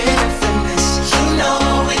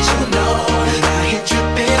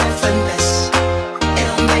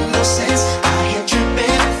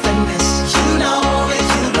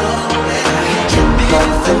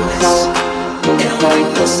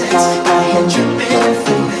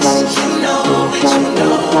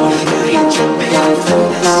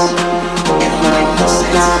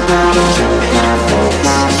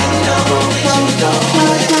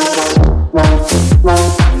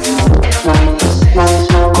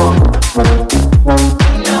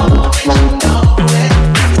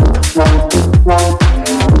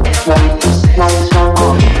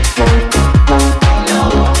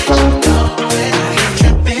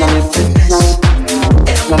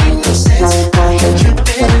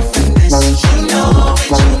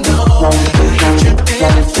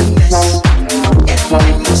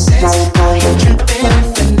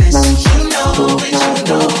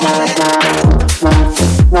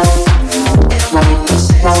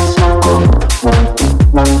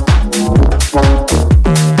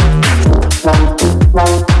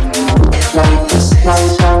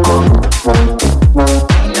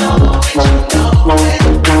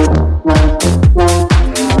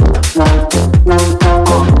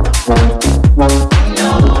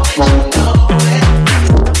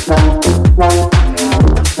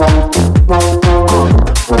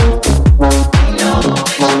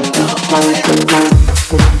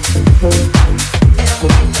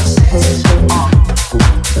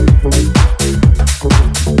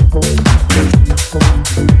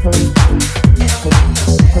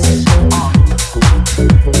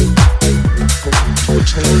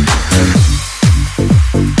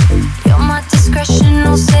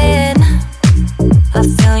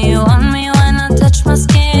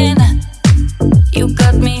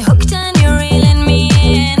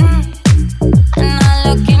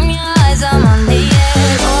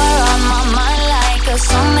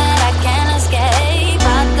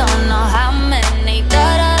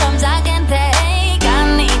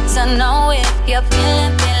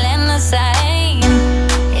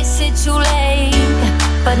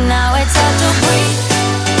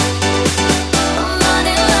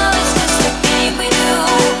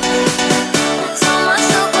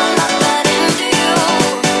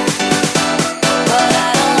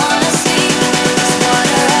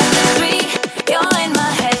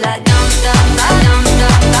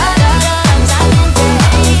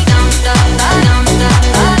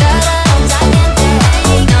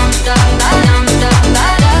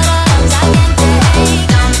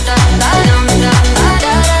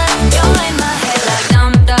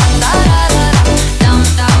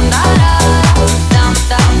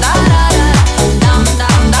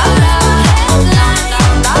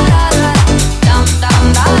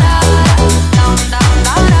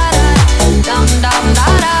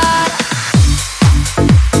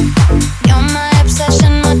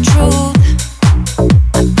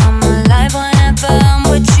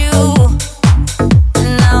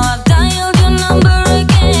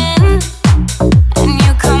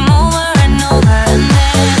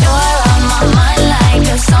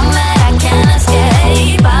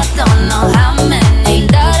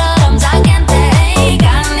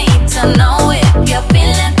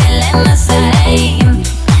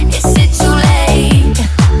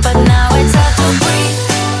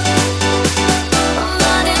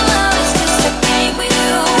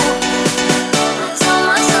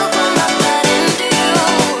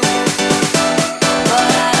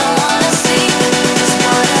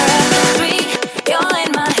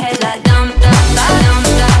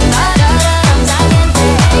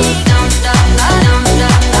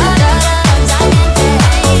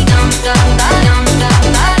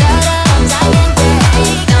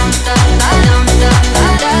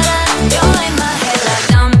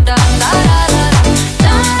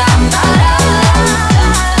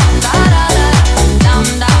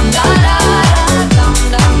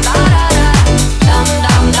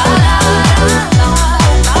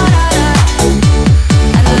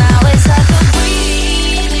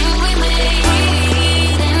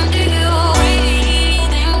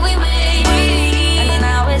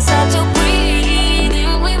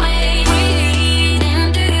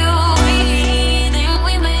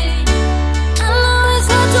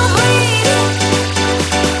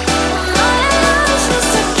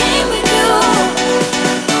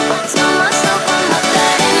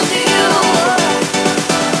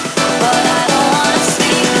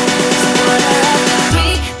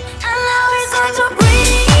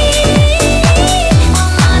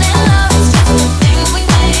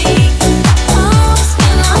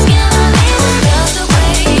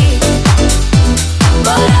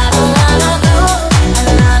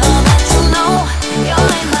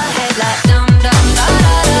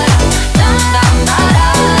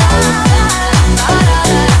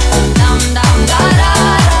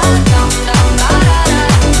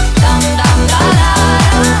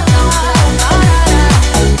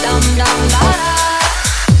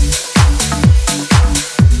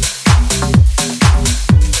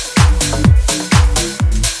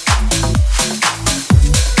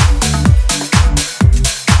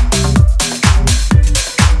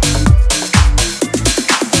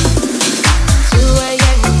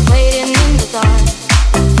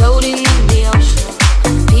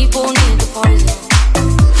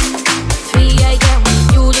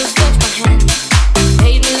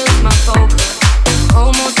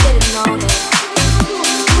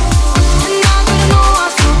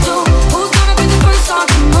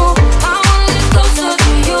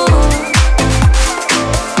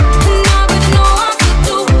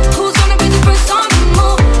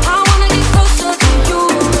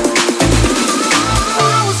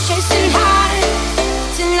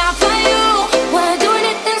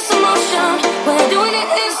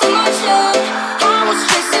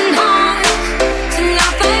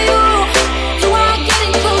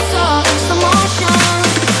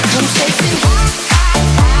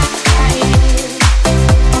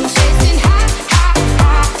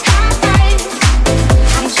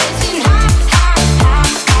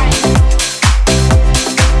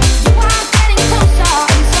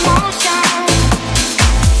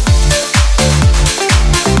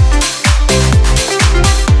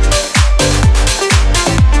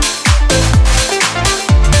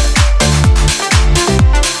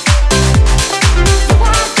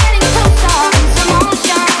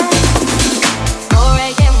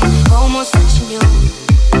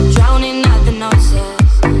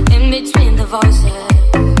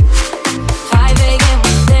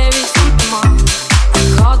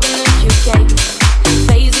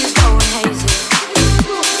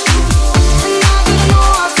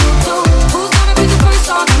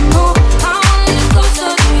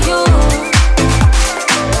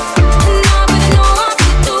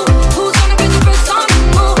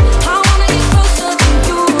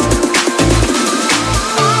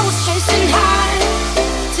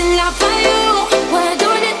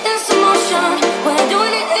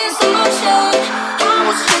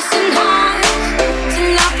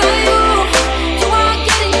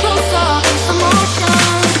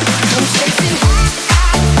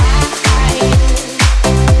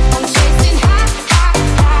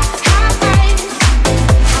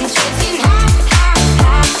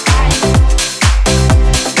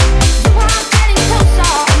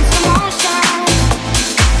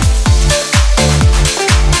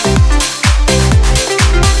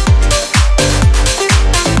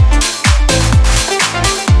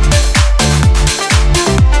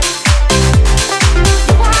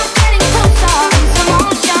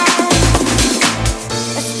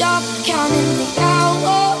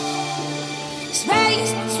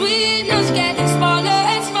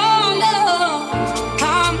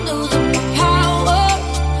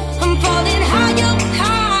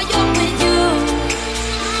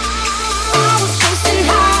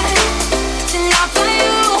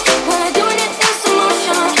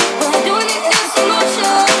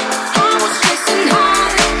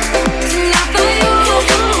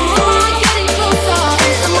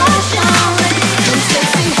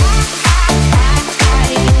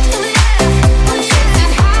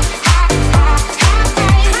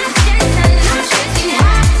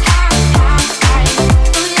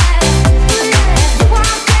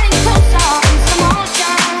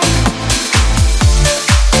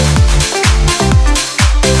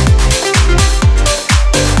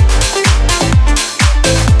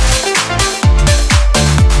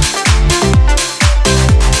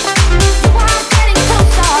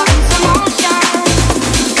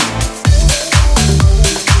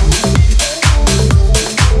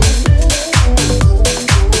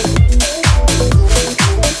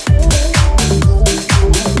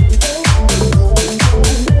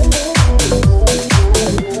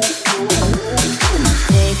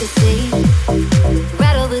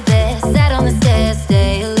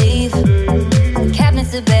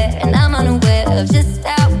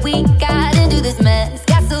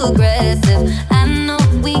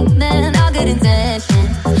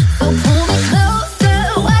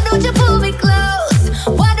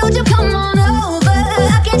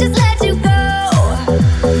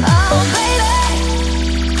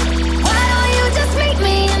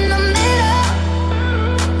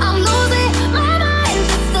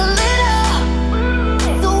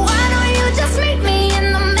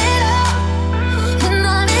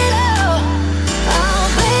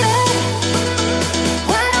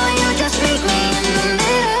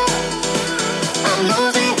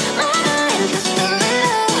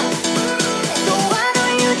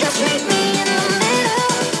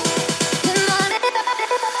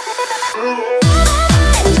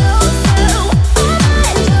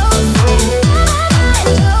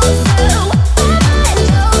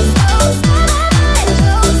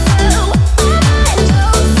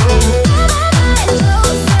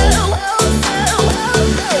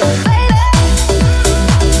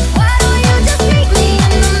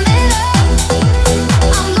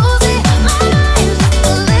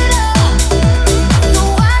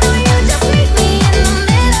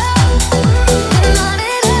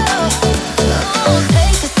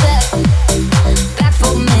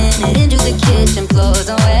 running into the kitchen, floors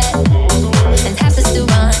are wet, and taps are still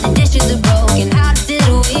running, dishes are broken. How did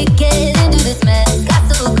we get into this mess?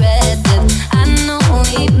 Got so aggressive. I know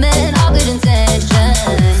we meant all good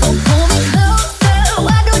intentions. Pull me closer.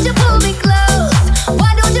 Why don't you pull me close?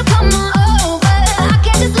 Why don't you come on over? I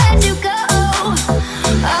can't just let you go.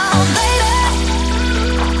 Oh baby,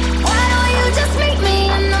 why don't you just meet me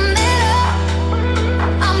in the middle?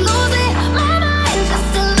 I'm losing my mind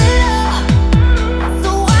just a little. So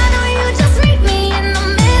why don't you just meet me in the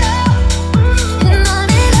middle? In the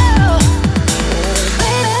middle,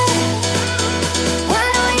 baby. Why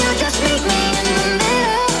don't you just meet me in the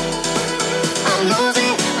middle? I'm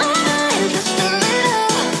losing my mind just a little.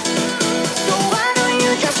 So why don't you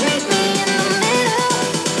just meet me in the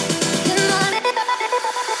middle? In the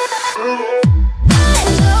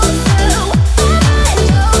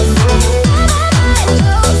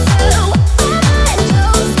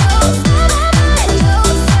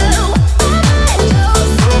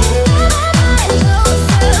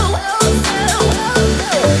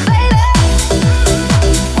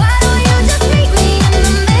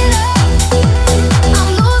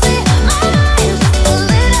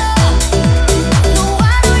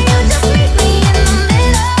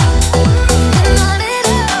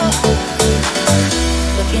middle.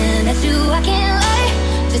 Looking at you, I can't lie.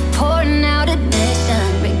 Just pouring out admission,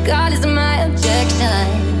 regardless of my objection.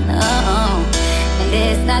 Oh, and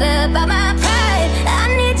it's not about my pride. I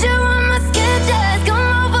need you on my skin, just come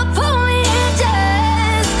over, pull me in,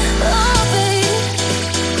 just. Oh, babe,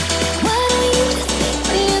 why don't you just meet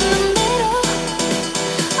me in the middle?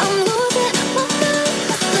 I'm losing my mind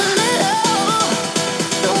just a little.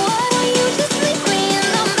 So why don't you just meet me in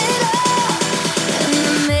the middle? In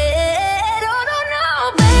the middle, no,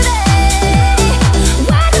 baby.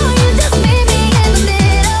 Why don't you just meet me in the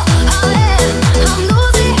middle? Oh yeah, I'm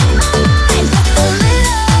losing my mind just a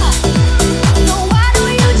little. So why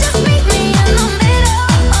don't you just meet me in the middle?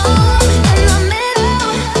 Oh, in the middle,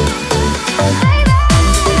 baby.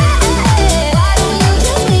 Why don't you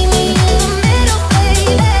just meet me in the middle,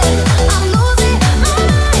 baby? I'm losing my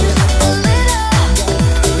mind just a little.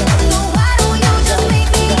 So why don't you just meet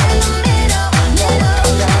me in the middle,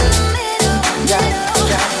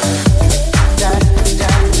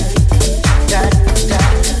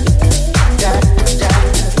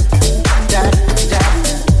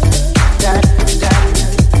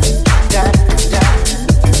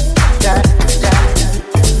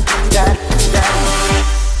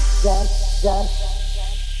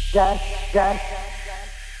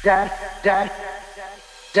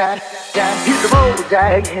 Hit the road,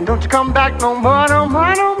 Jack, and don't you come back no more, no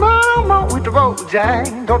more, no more, no more. Hit the road, Jack,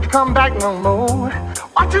 don't you come back no more.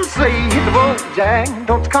 What you say? Hit the road, Jack,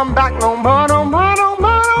 don't you come back no more, no more, no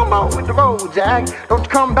more, no more. Hit the road, Jack, don't you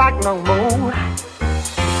come back no more.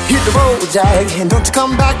 Hit the road, Jack, and don't you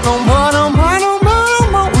come back no more, no more, no more,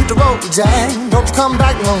 no more. Hit the road, Jack, don't you come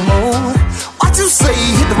back no more. What you say?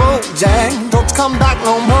 Hit the road, Jack, don't you come back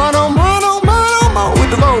no more, no more, no more, no more. Hit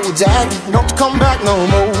the road, Jack, don't you come back no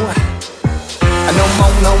more. No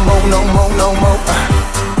more, no more, no more, no more.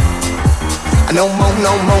 No more,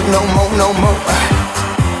 no more, no more, no more.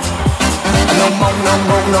 No more, no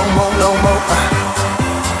more, no more, no more.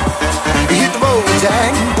 Hit the road,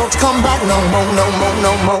 Jack, don't you come back no more, no more,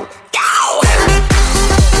 no more.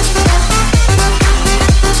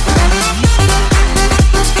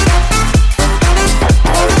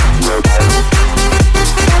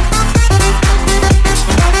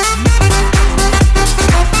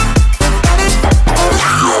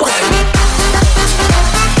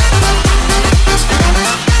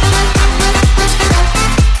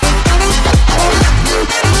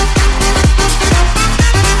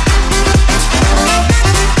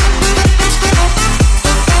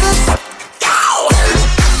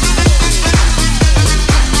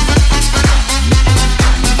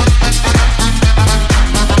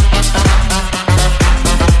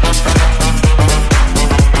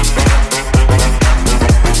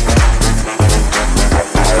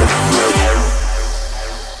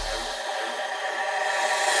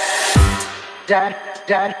 Dad,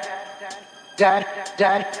 dad, dad,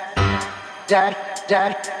 dad, dad,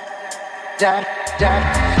 dad, dad,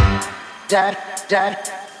 dad, dad, dad,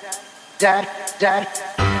 dad, dad,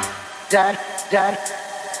 dad, dad,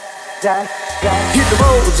 dad. Hit the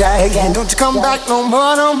road, Jack, and don't you come back no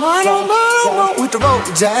more, no more, no more, no more. Hit the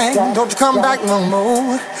road, Jack, don't you come back no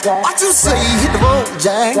more. What you say? Hit the road,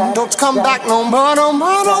 Jack, don't you come back no more, no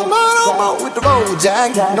more, no more, no more. Hit the road,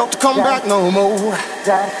 Jack, don't you come back no more.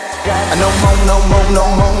 No more, no more, no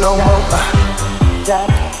more, no more.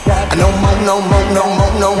 No more, no more, no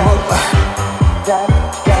more, no more.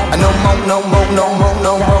 I no more, no more, no more,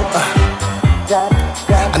 no more.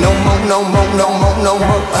 I no more, no more, no more, no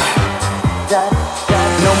more.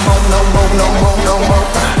 No more, no more, no more, no more.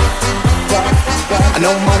 I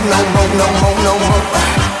no more, no more, no more, no more.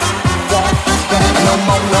 I no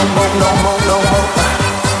more, no more, no more, no more.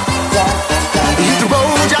 Hit the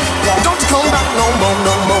road, Jack. Don't you come back no more,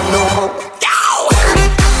 no more, no more.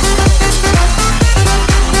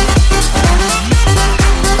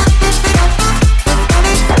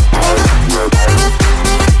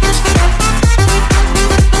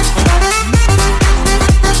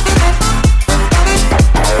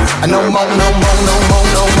 No more, no